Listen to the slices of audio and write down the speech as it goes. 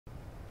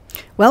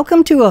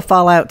Welcome to a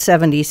Fallout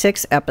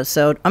 76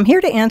 episode. I'm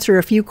here to answer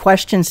a few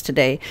questions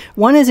today.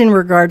 One is in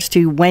regards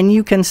to when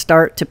you can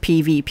start to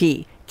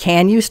PvP.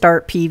 Can you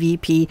start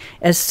PvP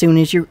as soon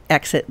as you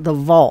exit the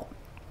vault?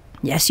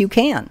 Yes, you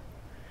can.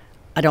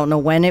 I don't know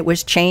when it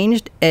was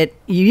changed. You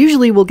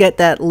usually will get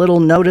that little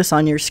notice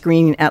on your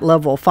screen at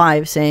level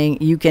 5 saying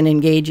you can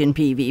engage in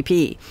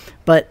PvP.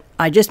 But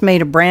I just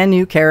made a brand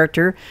new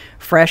character,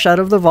 fresh out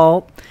of the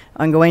vault.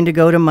 I'm going to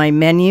go to my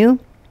menu,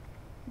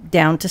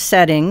 down to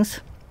settings.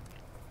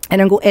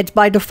 And it's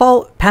by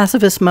default,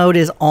 pacifist mode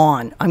is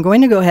on. I'm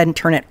going to go ahead and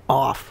turn it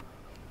off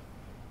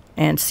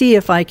and see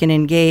if I can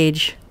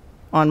engage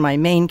on my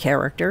main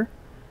character,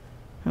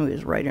 who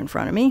is right in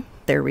front of me.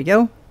 There we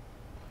go.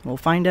 We'll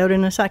find out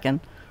in a second.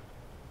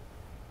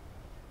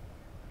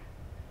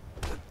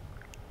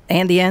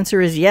 And the answer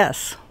is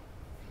yes.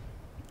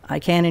 I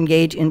can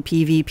engage in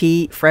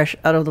PvP fresh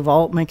out of the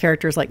vault. My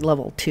character is like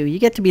level 2. You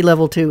get to be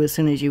level 2 as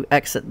soon as you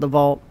exit the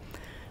vault.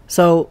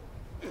 So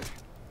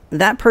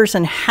that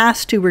person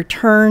has to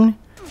return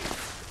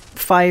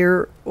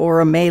fire or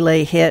a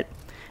melee hit.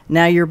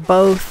 Now you're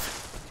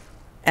both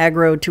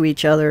aggroed to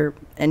each other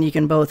and you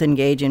can both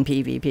engage in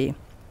PvP.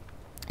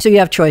 So you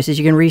have choices.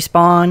 You can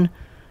respawn,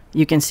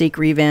 you can seek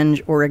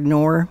revenge, or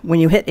ignore. When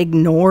you hit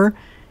ignore,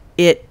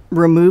 it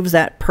removes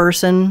that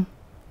person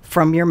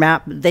from your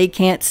map. They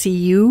can't see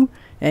you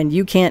and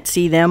you can't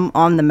see them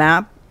on the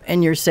map,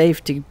 and you're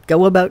safe to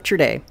go about your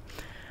day.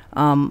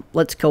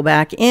 Let's go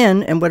back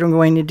in, and what I'm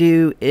going to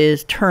do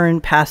is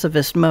turn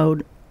pacifist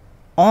mode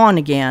on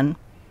again,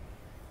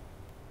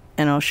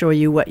 and I'll show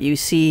you what you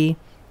see.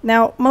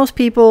 Now, most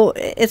people,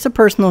 it's a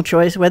personal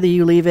choice whether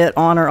you leave it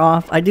on or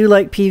off. I do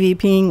like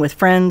PvPing with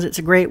friends. It's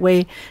a great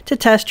way to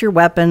test your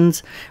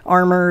weapons,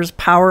 armors,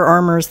 power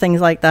armors,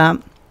 things like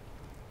that.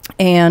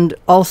 And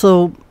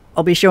also,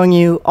 I'll be showing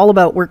you all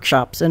about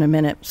workshops in a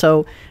minute.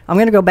 So I'm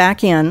going to go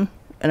back in,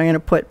 and I'm going to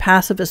put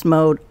pacifist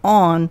mode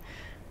on.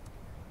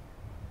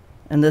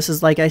 And this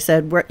is, like I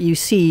said, where you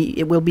see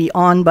it will be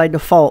on by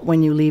default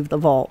when you leave the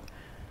vault.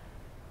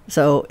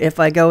 So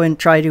if I go and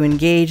try to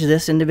engage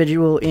this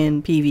individual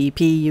in PvP,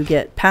 you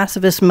get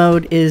pacifist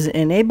mode is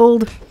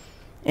enabled,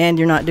 and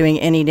you're not doing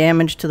any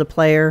damage to the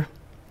player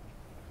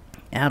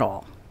at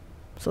all.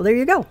 So there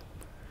you go.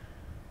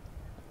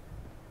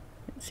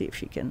 Let's see if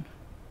she can.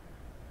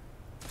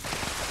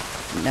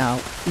 Now,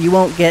 you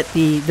won't get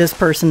this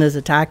person is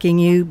attacking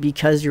you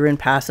because you're in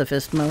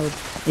pacifist mode.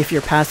 If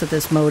your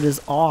pacifist mode is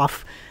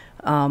off,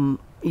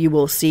 you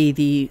will see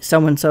the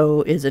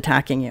so-and-so is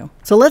attacking you.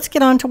 So let's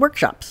get on to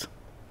workshops.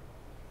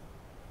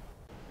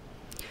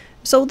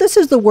 So this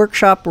is the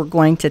workshop we're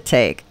going to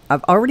take.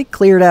 I've already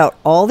cleared out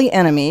all the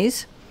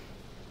enemies,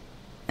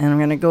 and I'm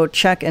going to go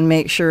check and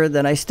make sure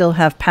that I still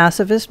have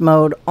pacifist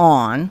mode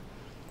on.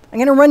 I'm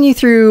going to run you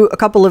through a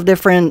couple of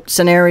different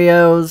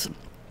scenarios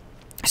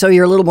so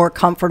you're a little more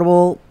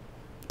comfortable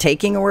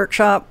taking a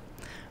workshop.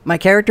 My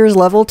character is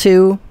level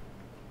 2.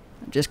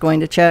 I'm just going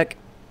to check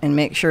and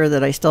make sure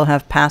that I still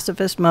have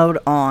pacifist mode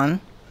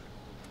on.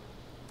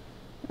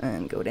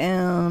 And go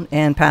down,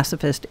 and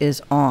pacifist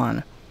is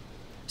on.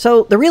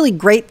 So the really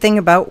great thing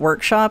about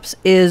workshops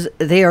is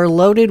they are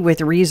loaded with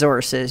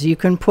resources. You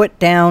can put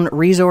down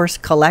resource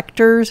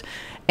collectors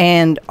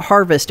and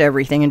harvest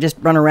everything and just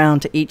run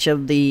around to each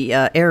of the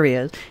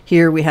areas.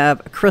 Here we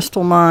have a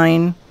crystal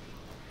mine.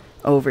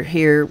 Over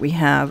here we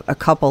have a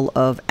couple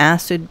of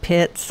acid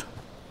pits.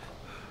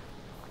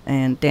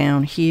 And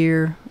down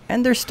here,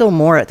 and there's still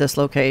more at this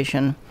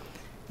location.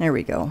 There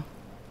we go.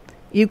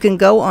 You can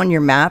go on your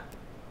map,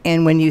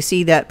 and when you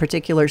see that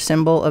particular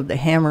symbol of the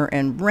hammer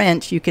and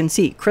wrench, you can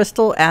see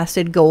crystal,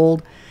 acid,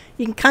 gold.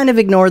 You can kind of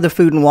ignore the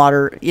food and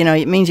water. You know,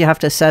 it means you have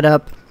to set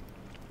up,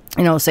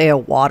 you know, say a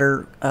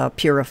water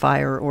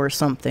purifier or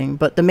something.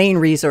 But the main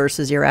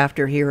resources you're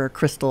after here are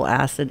crystal,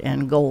 acid,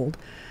 and gold.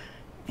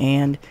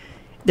 And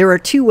there are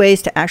 2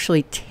 ways to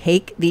actually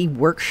take the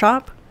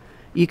workshop.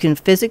 You can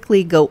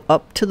physically go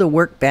up to the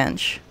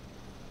workbench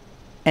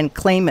and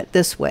claim it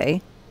this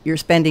way. You're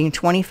spending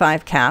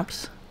 25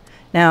 caps.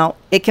 Now,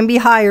 it can be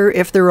higher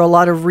if there are a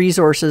lot of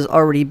resources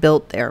already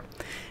built there.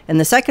 And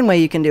the second way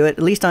you can do it,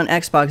 at least on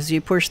Xbox, is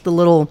you push the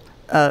little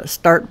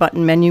start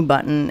button, menu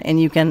button, and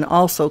you can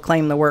also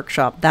claim the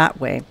workshop that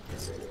way.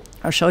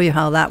 I'll show you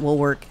how that will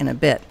work in a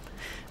bit.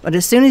 But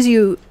as soon as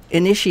you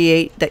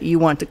initiate that you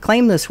want to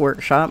claim this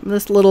workshop,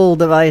 this little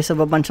device of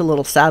a bunch of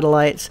little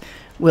satellites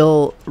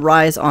will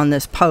rise on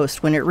this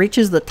post. When it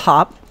reaches the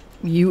top,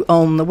 you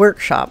own the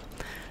workshop.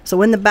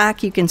 So in the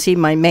back, you can see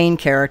my main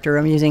character.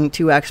 I'm using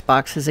 2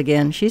 Xboxes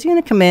again. She's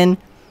going to come in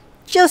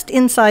just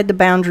inside the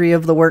boundary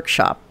of the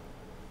workshop.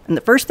 And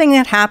the first thing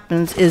that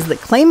happens is the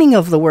claiming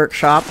of the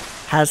workshop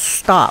has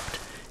stopped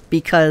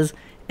because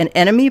an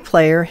enemy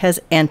player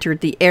has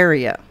entered the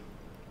area.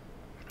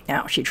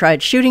 Now, she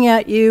tried shooting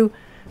at you.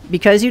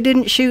 Because you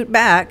didn't shoot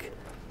back,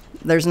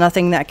 there's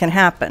nothing that can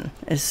happen.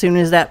 As soon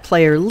as that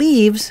player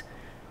leaves,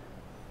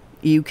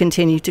 you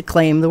continue to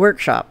claim the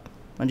workshop.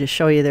 I'll just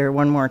show you there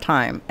one more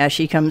time. As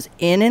she comes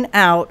in and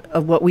out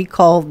of what we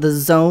call the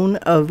zone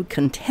of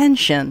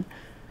contention,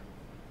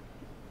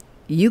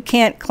 you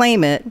can't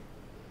claim it,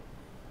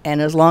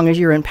 and as long as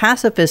you're in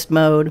pacifist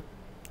mode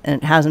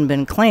and it hasn't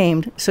been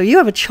claimed, so you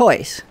have a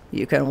choice.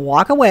 You can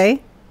walk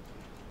away,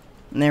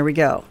 and there we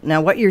go.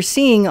 Now what you're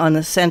seeing on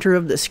the center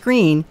of the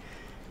screen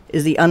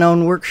is the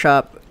unowned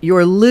workshop.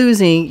 You're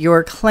losing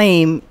your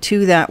claim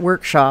to that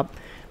workshop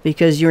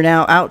because you're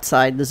now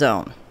outside the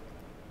zone.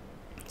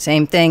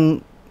 Same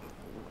thing,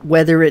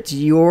 whether it's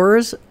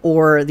yours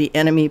or the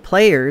enemy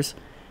players,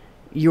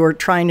 you're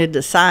trying to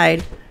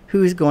decide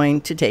who's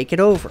going to take it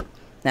over.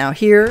 Now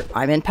here,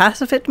 I'm in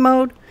pacifist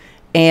mode,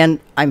 and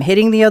I'm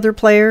hitting the other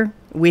player.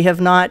 We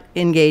have not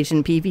engaged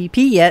in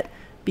PvP yet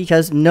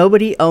because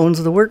nobody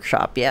owns the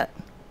workshop yet.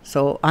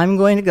 So I'm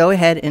going to go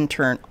ahead and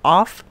turn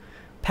off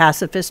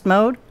pacifist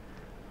mode.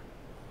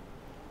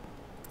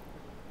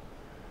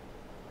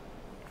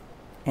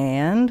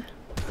 And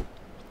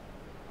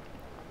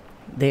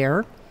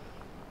there.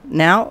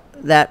 Now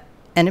that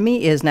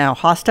enemy is now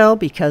hostile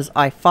because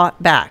I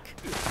fought back.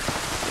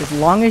 As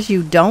long as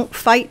you don't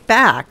fight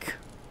back,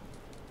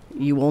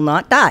 you will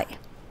not die.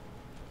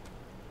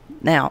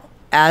 Now,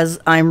 as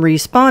I'm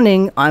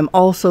respawning, I'm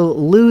also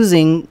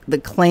losing the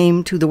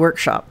claim to the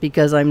workshop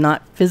because I'm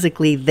not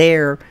physically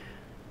there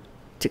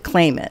to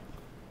claim it.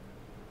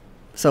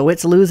 So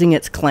it's losing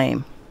its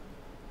claim.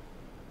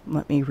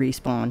 Let me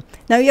respawn.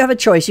 Now you have a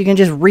choice. You can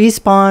just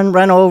respawn,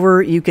 run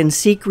over. You can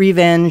seek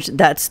revenge.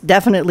 That's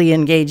definitely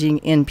engaging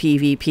in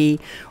PvP.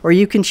 Or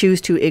you can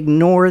choose to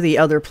ignore the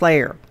other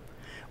player.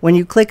 When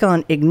you click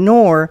on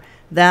ignore,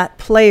 that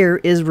player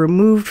is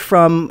removed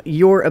from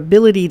your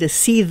ability to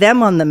see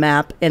them on the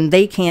map, and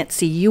they can't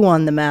see you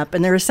on the map,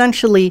 and they're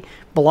essentially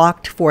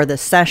blocked for the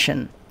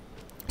session.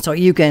 So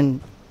you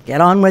can get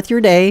on with your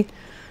day.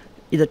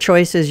 The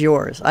choice is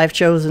yours. I've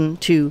chosen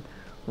to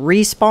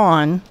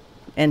respawn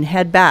and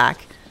head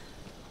back.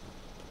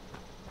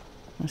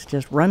 Let's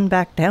just run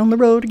back down the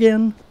road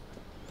again.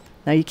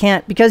 Now you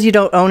can't, because you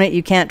don't own it,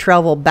 you can't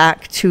travel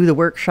back to the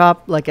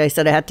workshop. Like I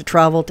said, I had to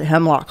travel to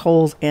Hemlock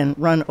Holes and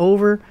run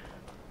over.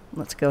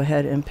 Let's go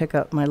ahead and pick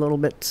up my little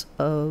bits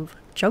of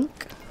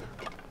junk.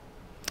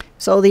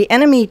 So the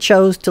enemy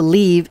chose to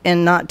leave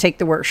and not take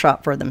the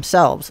workshop for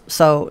themselves.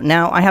 So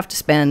now I have to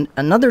spend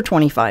another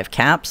 25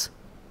 caps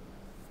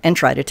and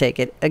try to take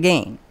it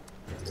again.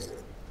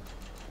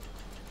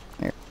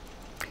 There.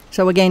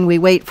 So again, we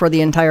wait for the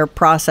entire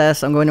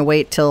process. I'm going to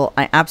wait till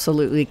I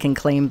absolutely can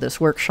claim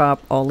this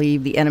workshop. I'll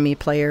leave the enemy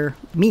player,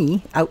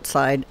 me,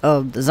 outside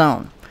of the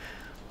zone.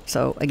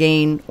 So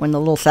again, when the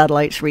little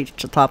satellites reach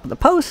the top of the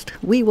post,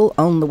 we will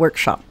own the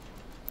workshop.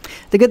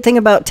 The good thing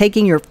about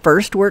taking your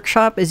first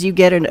workshop is you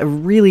get a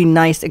really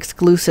nice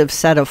exclusive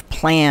set of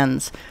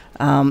plans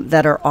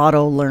that are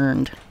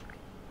auto-learned.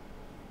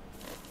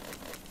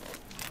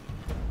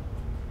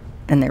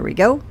 And there we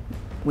go.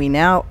 We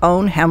now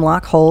own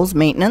Hemlock Holes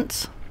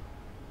Maintenance.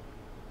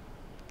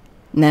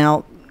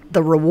 Now,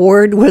 the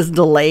reward was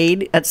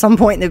delayed. At some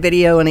point in the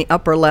video in the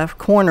upper left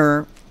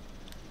corner,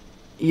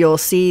 you'll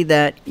see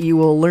that you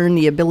will learn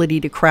the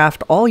ability to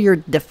craft all your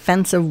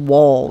defensive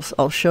walls.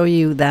 I'll show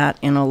you that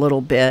in a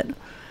little bit.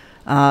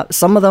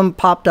 Some of them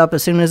popped up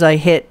as soon as I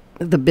hit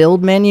the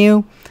build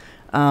menu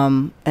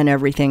and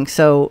everything,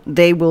 so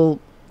they will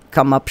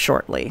come up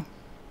shortly.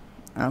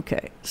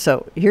 Okay,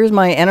 so here's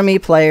my enemy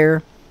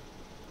player.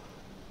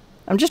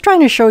 I'm just trying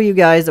to show you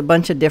guys a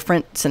bunch of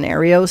different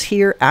scenarios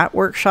here at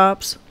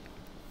workshops.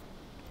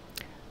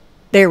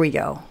 There we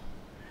go.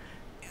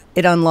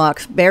 It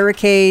unlocks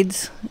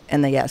barricades,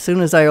 and then, yeah, as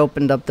soon as I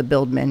opened up the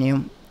build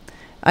menu,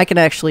 I can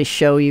actually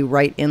show you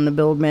right in the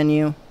build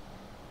menu.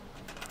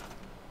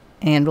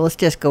 And let's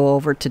just go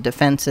over to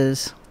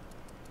defenses.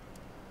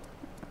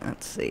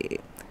 Let's see.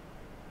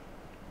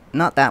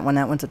 Not that one,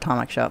 that one's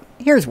Atomic Shop.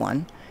 Here's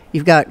one.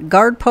 You've got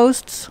guard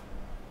posts.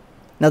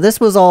 Now this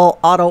was all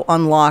auto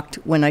unlocked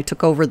when I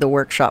took over the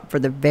workshop for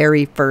the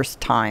very first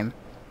time.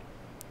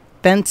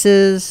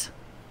 Fences.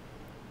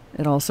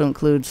 It also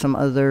includes some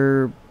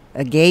other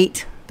a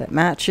gate that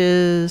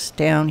matches.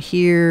 Down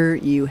here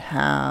you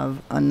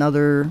have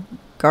another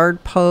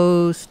guard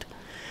post,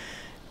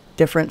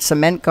 different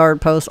cement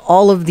guard posts.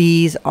 All of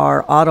these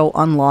are auto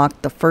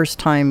unlocked the first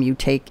time you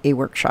take a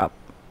workshop.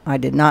 I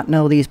did not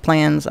know these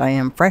plans. I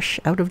am fresh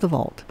out of the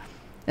vault.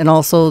 And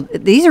also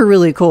these are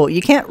really cool. You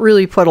can't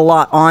really put a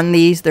lot on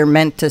these. They're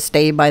meant to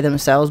stay by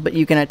themselves, but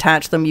you can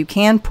attach them. You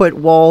can put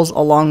walls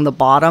along the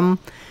bottom.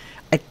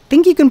 I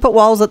think you can put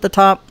walls at the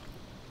top.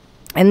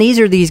 And these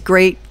are these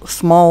great,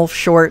 small,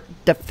 short,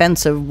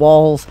 defensive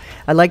walls.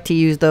 I like to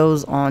use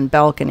those on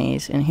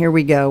balconies. And here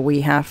we go.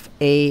 We have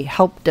a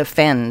help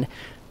defend.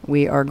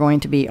 We are going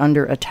to be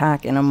under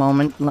attack in a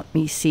moment. Let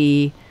me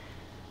see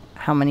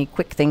how many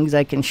quick things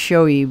I can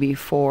show you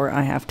before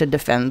I have to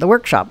defend the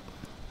workshop.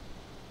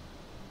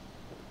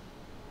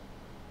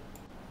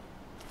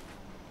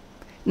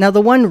 Now,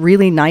 the one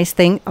really nice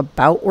thing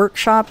about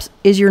workshops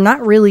is you're not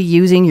really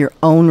using your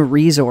own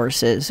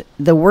resources.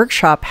 The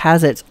workshop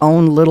has its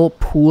own little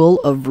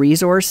pool of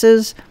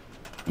resources.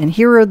 And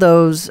here are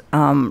those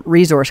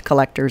resource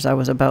collectors I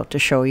was about to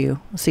show you.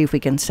 Let's see if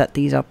we can set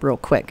these up real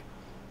quick.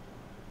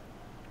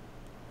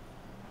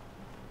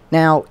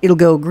 Now, it'll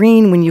go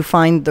green when you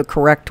find the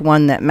correct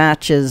one that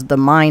matches the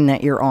mine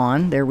that you're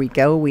on. There we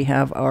go. We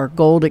have our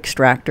gold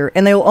extractor.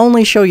 And they'll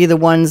only show you the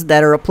ones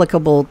that are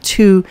applicable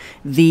to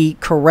the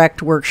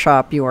correct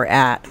workshop you are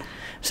at.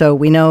 So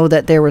we know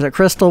that there was a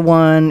crystal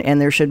one,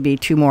 and there should be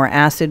 2 more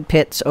acid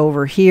pits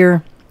over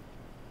here.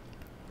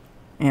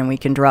 And we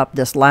can drop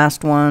this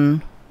last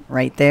one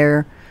right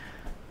there.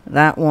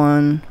 That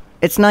one.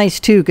 It's nice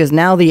too because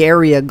now the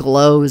area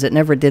glows. It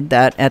never did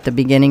that at the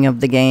beginning of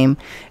the game.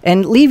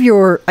 And leave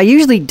your... I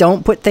usually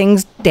don't put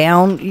things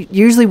down.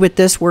 Usually with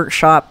this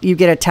workshop, you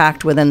get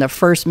attacked within the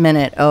first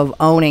minute of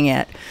owning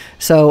it.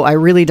 So I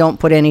really don't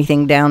put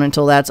anything down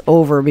until that's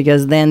over,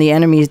 because then the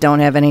enemies don't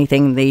have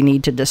anything they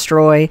need to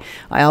destroy.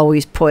 I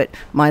always put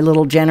my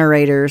little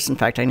generators, in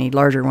fact I need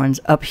larger ones,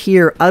 up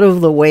here out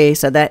of the way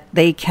so that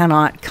they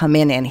cannot come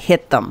in and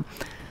hit them.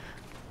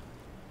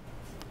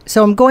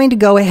 So I'm going to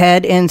go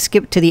ahead and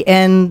skip to the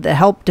end. The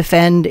help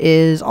defend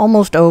is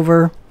almost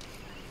over.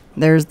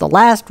 There's the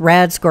last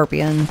rad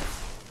scorpion.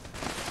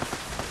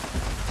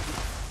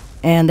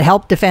 And the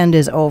help defend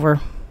is over.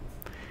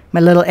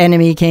 My little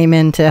enemy came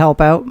in to help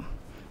out.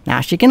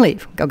 Now she can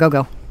leave. Go, go,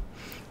 go.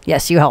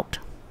 Yes, you helped.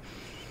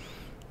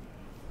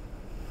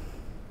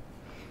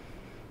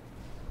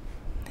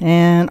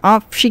 And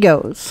off she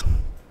goes.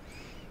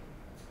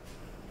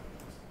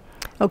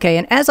 Okay,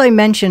 and as I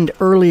mentioned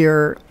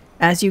earlier,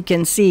 as you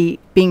can see,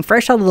 being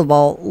fresh out of the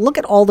vault, look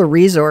at all the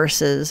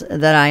resources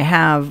that I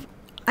have.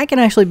 I can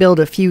actually build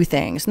a few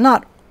things.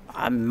 Not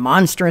a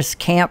monstrous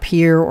camp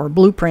here or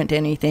blueprint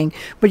anything,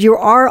 but you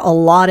are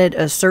allotted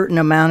a certain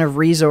amount of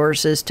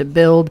resources to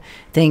build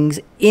things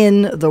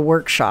in the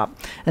workshop.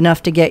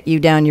 Enough to get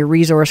you down your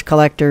resource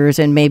collectors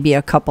and maybe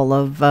a couple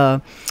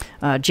of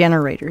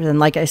generators. And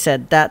like I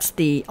said, that's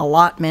the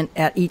allotment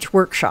at each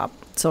workshop.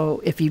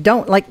 So if you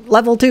don't, like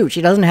level 2,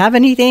 she doesn't have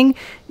anything,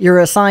 you're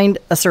assigned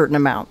a certain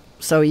amount.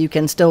 So you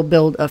can still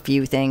build a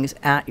few things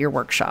at your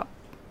workshop.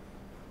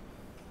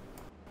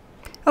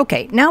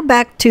 Okay, now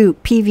back to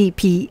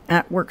PvP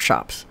at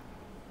workshops.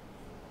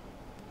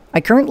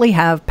 I currently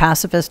have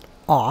pacifist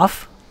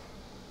off.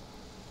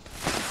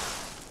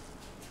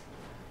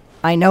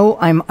 I know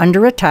I'm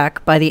under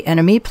attack by the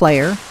enemy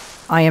player.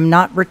 I am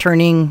not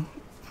returning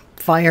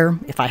fire.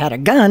 If I had a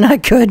gun, I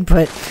could,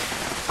 but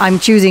I'm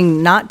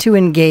choosing not to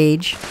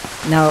engage.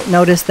 Now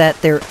notice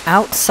that they're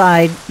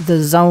outside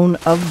the zone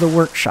of the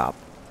workshop.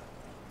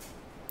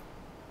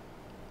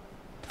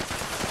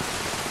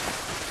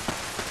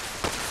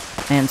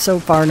 And so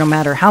far, no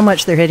matter how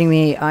much they're hitting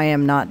me, I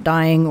am not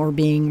dying or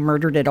being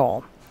murdered at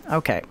all.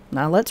 Okay,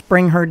 now let's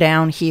bring her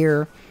down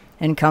here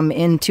and come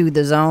into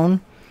the zone.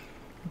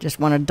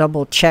 Just want to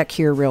double check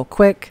here real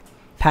quick.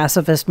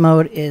 Pacifist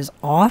mode is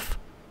off.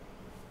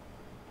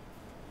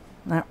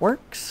 That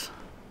works.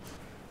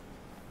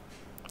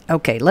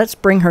 Okay, let's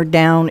bring her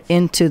down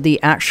into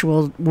the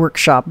actual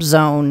workshop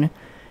zone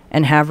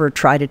and have her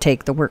try to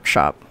take the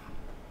workshop.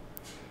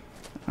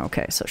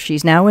 Okay, so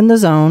she's now in the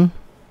zone.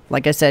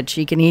 Like I said,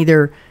 she can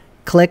either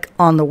click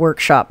on the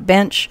workshop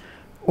bench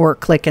or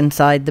click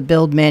inside the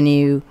build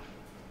menu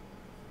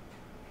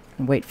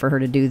and wait for her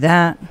to do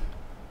that.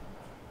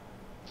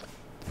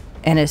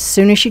 And as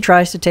soon as she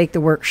tries to take the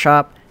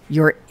workshop,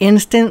 you're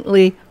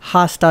instantly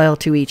hostile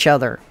to each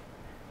other.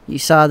 You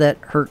saw that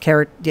her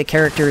the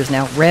character is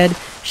now red.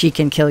 She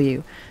can kill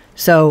you.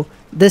 So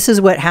this is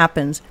what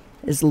happens.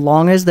 As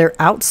long as they're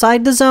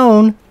outside the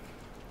zone,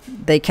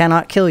 they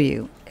cannot kill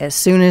you. As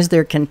soon as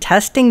they're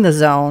contesting the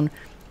zone,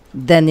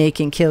 then they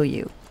can kill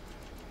you.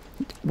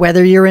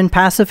 Whether you're in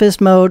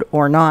pacifist mode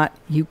or not,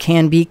 you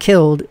can be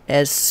killed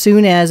as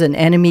soon as an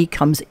enemy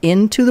comes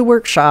into the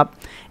workshop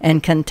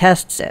and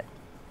contests it.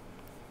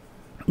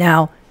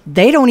 Now,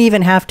 they don't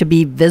even have to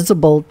be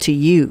visible to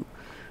you.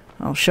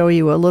 I'll show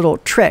you a little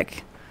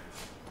trick.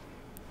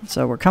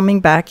 So we're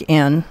coming back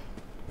in.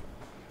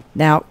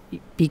 Now,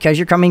 because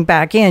you're coming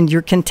back in,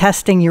 you're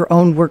contesting your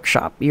own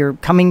workshop. You're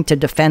coming to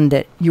defend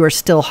it. You are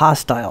still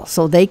hostile.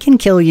 So they can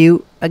kill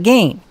you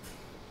again,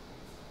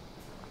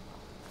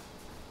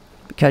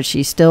 because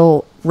she's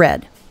still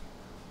red.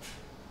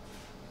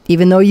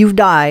 Even though you've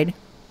died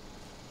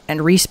and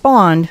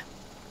respawned,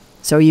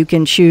 so you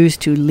can choose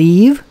to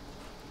leave,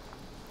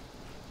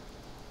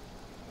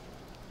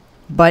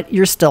 but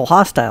you're still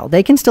hostile.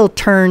 They can still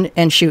turn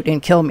and shoot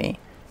and kill me.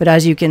 But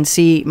as you can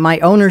see, my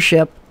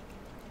ownership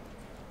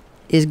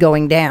is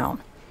going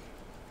down.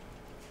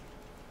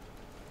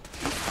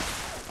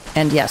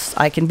 And yes,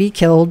 I can be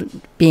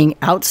killed being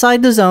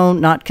outside the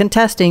zone, not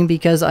contesting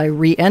because I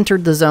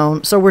re-entered the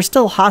zone. So we're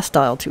still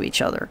hostile to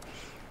each other.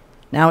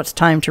 Now it's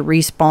time to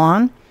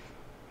respawn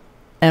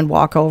and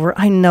walk over.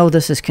 I know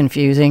this is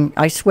confusing.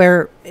 I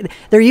swear,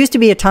 there used to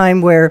be a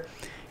time where,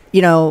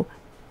 you know,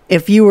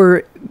 if you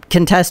were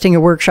contesting a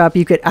workshop,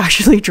 you could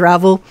actually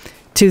travel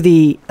to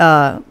the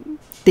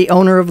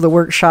owner of the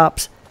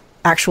workshop's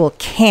actual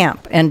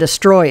camp and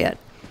destroy it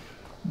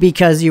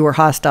because you were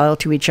hostile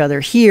to each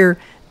other. Here,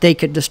 they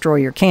could destroy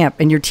your camp,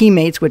 and your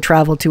teammates would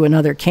travel to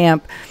another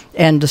camp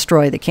and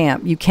destroy the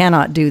camp. You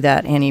cannot do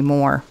that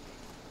anymore.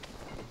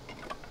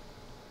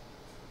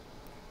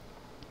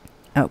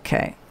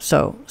 Okay,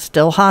 so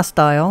still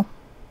hostile.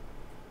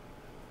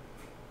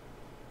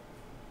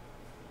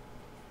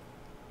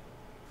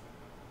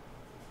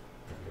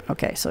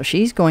 Okay, so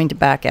she's going to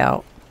back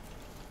out.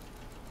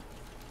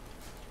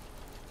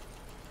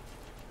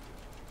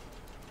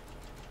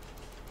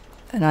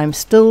 And I'm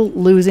still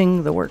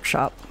losing the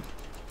workshop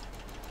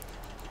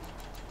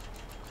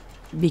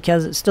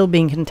because it's still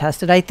being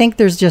contested. I think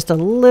there's just a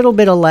little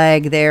bit of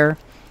lag there,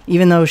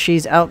 even though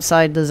she's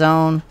outside the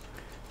zone.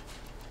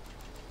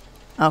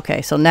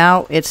 Okay, so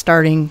now it's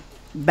starting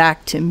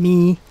back to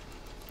me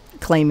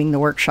claiming the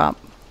workshop.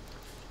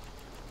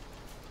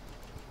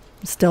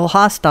 Still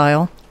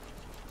hostile.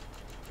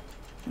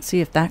 Let's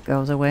see if that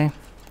goes away.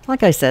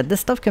 Like I said,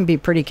 this stuff can be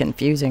pretty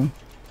confusing.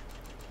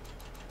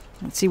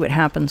 Let's see what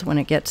happens when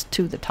it gets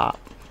to the top.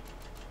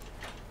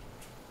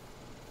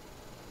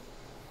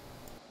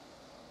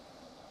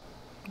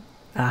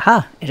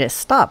 Aha, it has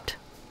stopped.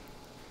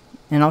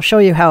 And I'll show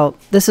you how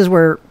this is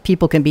where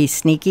people can be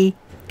sneaky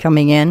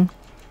coming in.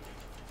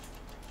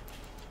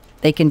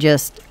 They can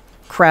just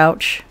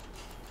crouch,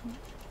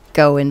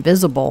 go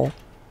invisible,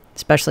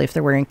 especially if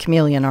they're wearing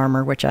chameleon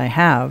armor, which I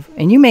have.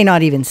 And you may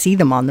not even see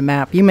them on the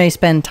map. You may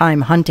spend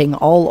time hunting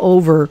all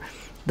over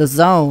the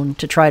zone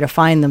to try to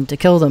find them, to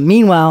kill them.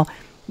 Meanwhile,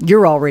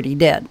 you're already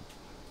dead.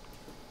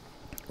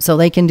 So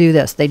they can do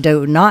this. They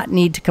do not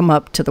need to come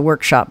up to the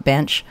workshop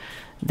bench.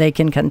 They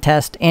can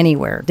contest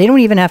anywhere. They don't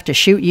even have to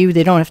shoot you.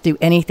 They don't have to do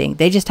anything.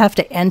 They just have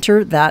to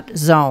enter that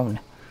zone.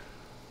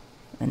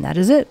 And that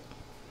is it.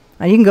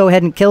 Now you can go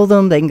ahead and kill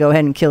them. They can go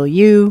ahead and kill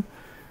you.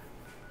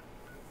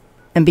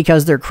 And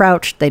because they're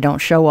crouched, they don't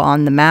show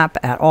on the map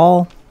at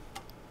all.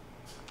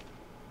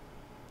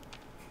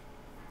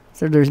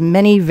 So there's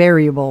many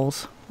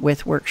variables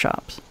with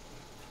workshops.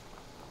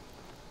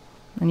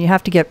 And you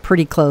have to get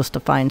pretty close to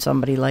find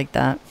somebody like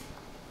that.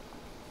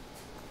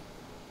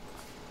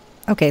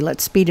 Okay,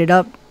 let's speed it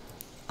up.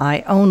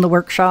 I own the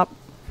workshop.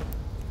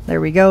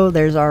 There we go.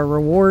 There's our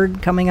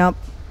reward coming up.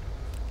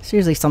 It's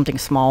usually something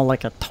small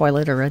like a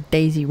toilet or a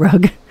daisy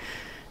rug.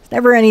 It's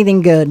never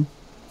anything good.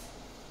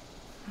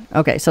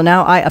 Okay, so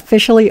now I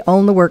officially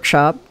own the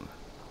workshop.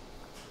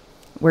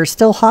 We're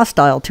still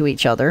hostile to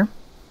each other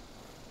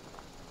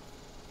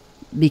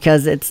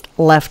because it's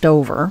left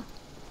over.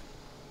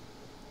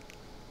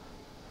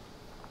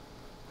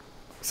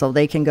 So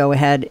they can go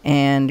ahead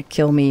and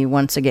kill me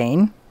once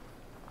again.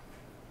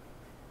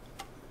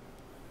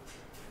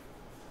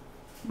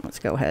 Let's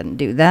go ahead and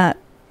do that.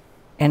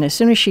 And as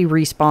soon as she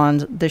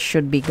respawns, this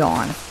should be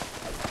gone.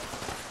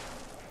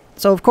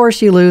 So of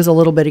course you lose a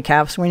little bit of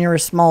caps when you're a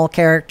small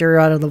character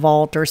out of the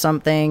vault or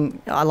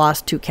something. I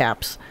lost 2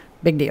 caps.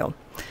 Big deal.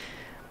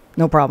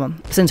 No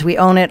problem. Since we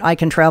own it, I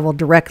can travel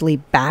directly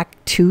back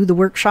to the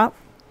workshop.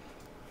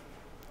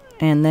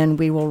 And then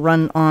we will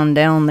run on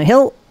down the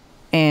hill.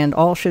 And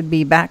all should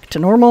be back to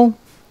normal.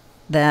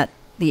 That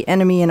the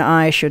enemy and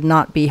I should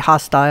not be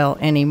hostile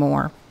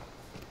anymore.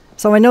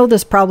 So I know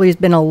this probably has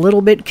been a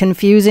little bit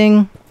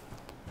confusing.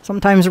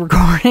 Sometimes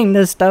recording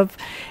this stuff,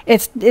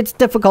 it's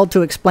difficult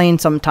to explain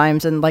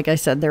sometimes. And like I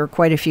said, there are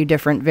quite a few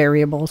different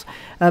variables.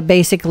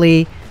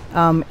 Basically,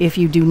 if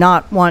you do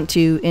not want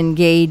to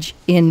engage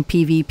in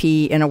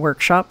PvP in a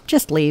workshop,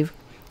 just leave.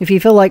 If you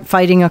feel like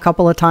fighting a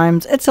couple of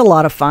times, it's a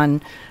lot of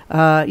fun.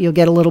 You'll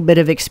get a little bit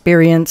of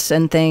experience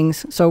and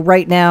things. So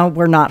right now,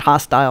 we're not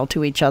hostile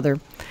to each other.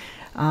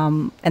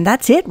 And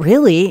that's it,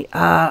 really.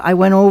 I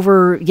went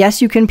over,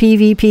 yes, you can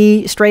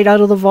PvP straight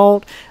out of the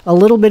vault, a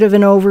little bit of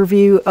an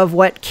overview of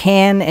what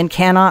can and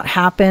cannot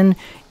happen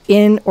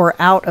in or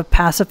out of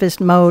pacifist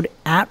mode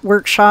at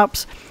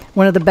workshops.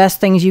 One of the best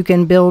things you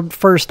can build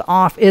first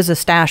off is a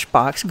stash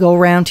box. Go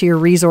around to your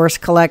resource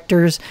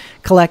collectors,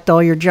 collect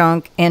all your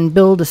junk, and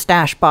build a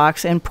stash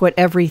box and put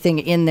everything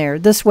in there.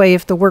 This way,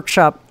 if the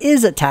workshop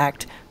is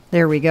attacked,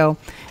 there we go,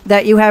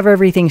 that you have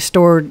everything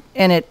stored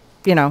and it,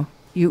 you know,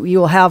 you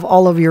will have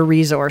all of your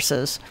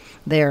resources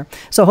there.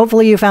 So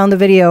hopefully you found the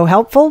video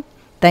helpful.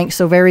 Thanks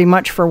so very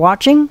much for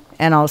watching,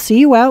 and I'll see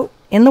you out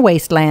in the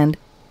wasteland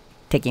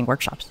taking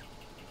workshops.